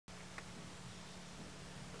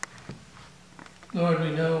Lord,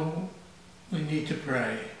 we know we need to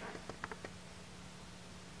pray,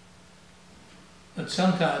 but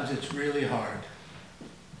sometimes it's really hard.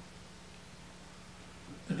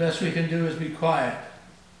 The best we can do is be quiet,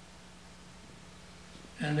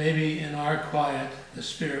 and maybe in our quiet, the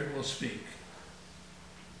Spirit will speak.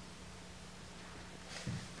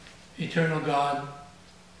 Eternal God,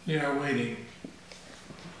 we are waiting.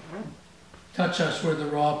 Touch us where the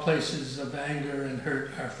raw places of anger and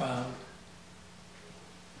hurt are found.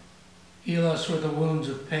 Heal us where the wounds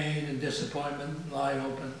of pain and disappointment lie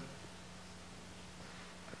open.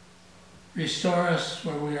 Restore us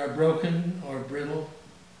where we are broken or brittle.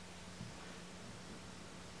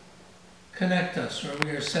 Connect us where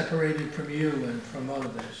we are separated from you and from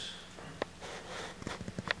others.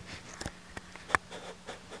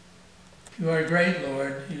 You are great,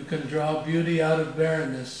 Lord. You can draw beauty out of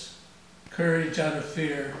barrenness, courage out of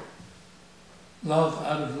fear, love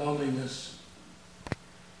out of loneliness.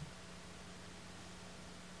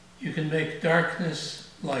 You can make darkness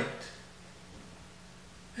light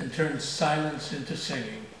and turn silence into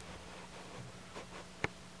singing.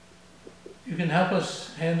 You can help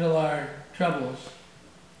us handle our troubles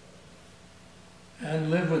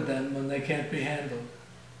and live with them when they can't be handled.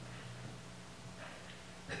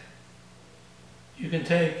 You can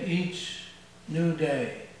take each new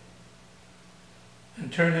day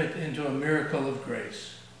and turn it into a miracle of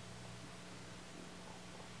grace.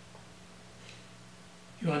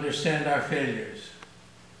 You understand our failures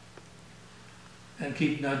and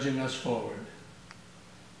keep nudging us forward.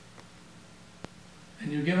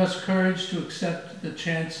 And you give us courage to accept the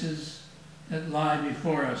chances that lie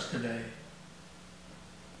before us today.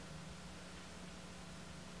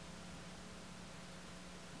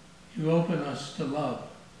 You open us to love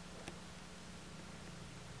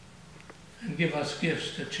and give us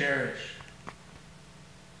gifts to cherish.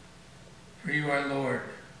 For you are Lord,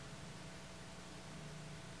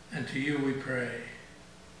 and to you we pray.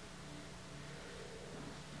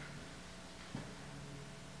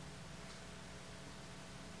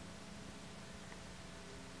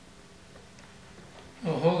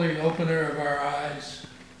 O holy opener of our eyes,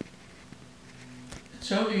 it's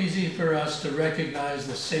so easy for us to recognize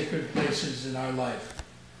the sacred places in our life,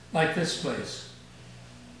 like this place.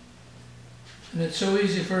 And it's so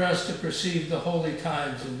easy for us to perceive the holy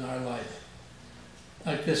times in our life,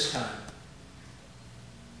 like this time.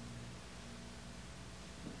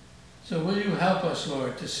 So will you help us,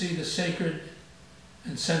 Lord, to see the sacred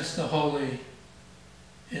and sense the holy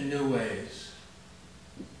in new ways?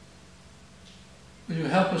 Will you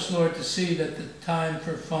help us, Lord, to see that the time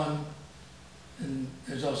for fun, and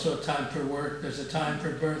there's also a time for work, there's a time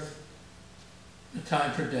for birth, a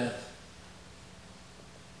time for death,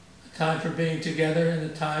 a time for being together and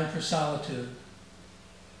a time for solitude,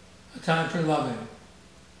 a time for loving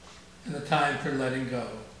and a time for letting go.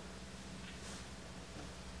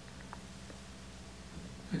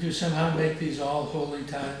 Could you somehow make these all holy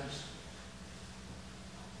times?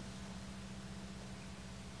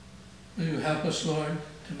 Will you help us, Lord,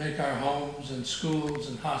 to make our homes and schools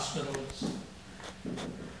and hospitals,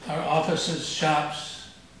 our offices, shops,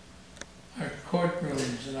 our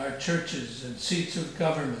courtrooms and our churches and seats of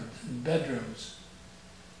government and bedrooms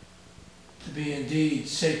to be indeed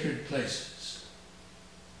sacred places?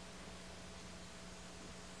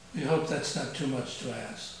 We hope that's not too much to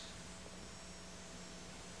ask.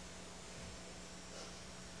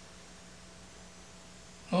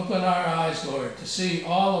 Open our eyes, Lord, to see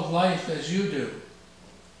all of life as you do,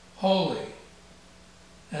 holy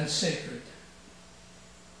and sacred.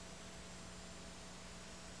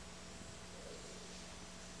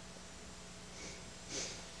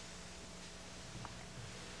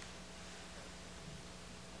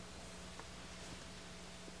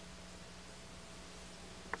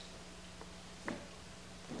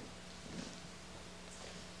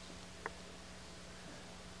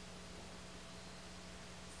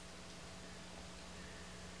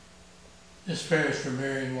 This prayer is for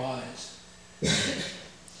Marion Wise.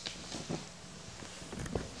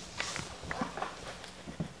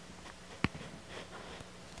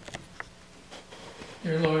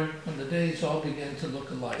 Dear Lord, when the days all begin to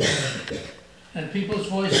look alike, and people's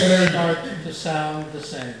voices start to sound the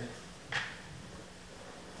same,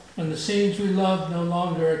 when the scenes we love no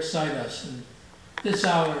longer excite us, and this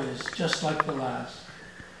hour is just like the last,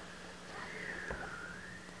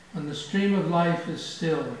 when the stream of life is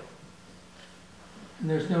still, and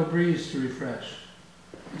there's no breeze to refresh.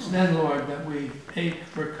 It's then, Lord, that we ache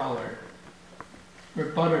for color, for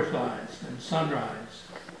butterflies and sunrise,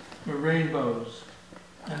 for rainbows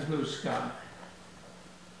and blue sky.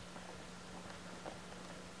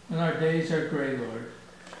 when our days are gray, Lord,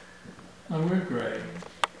 when we're gray,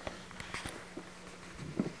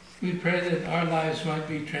 we pray that our lives might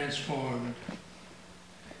be transformed,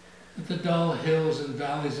 that the dull hills and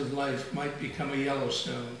valleys of life might become a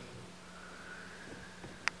Yellowstone,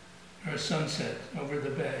 or a sunset over the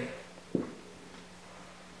bay.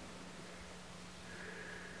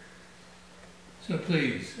 So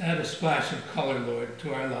please, add a splash of color, Lord,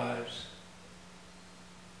 to our lives.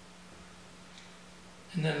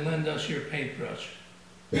 And then lend us your paintbrush,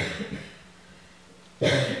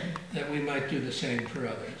 that we might do the same for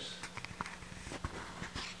others.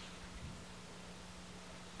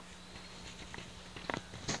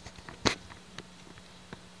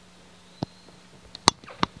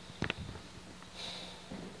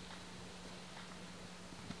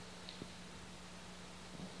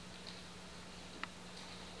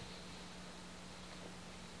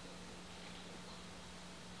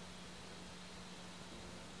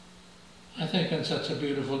 I think on such a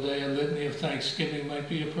beautiful day, a litany of thanksgiving might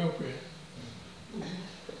be appropriate.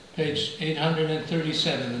 Page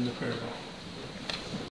 837 in the prayer book.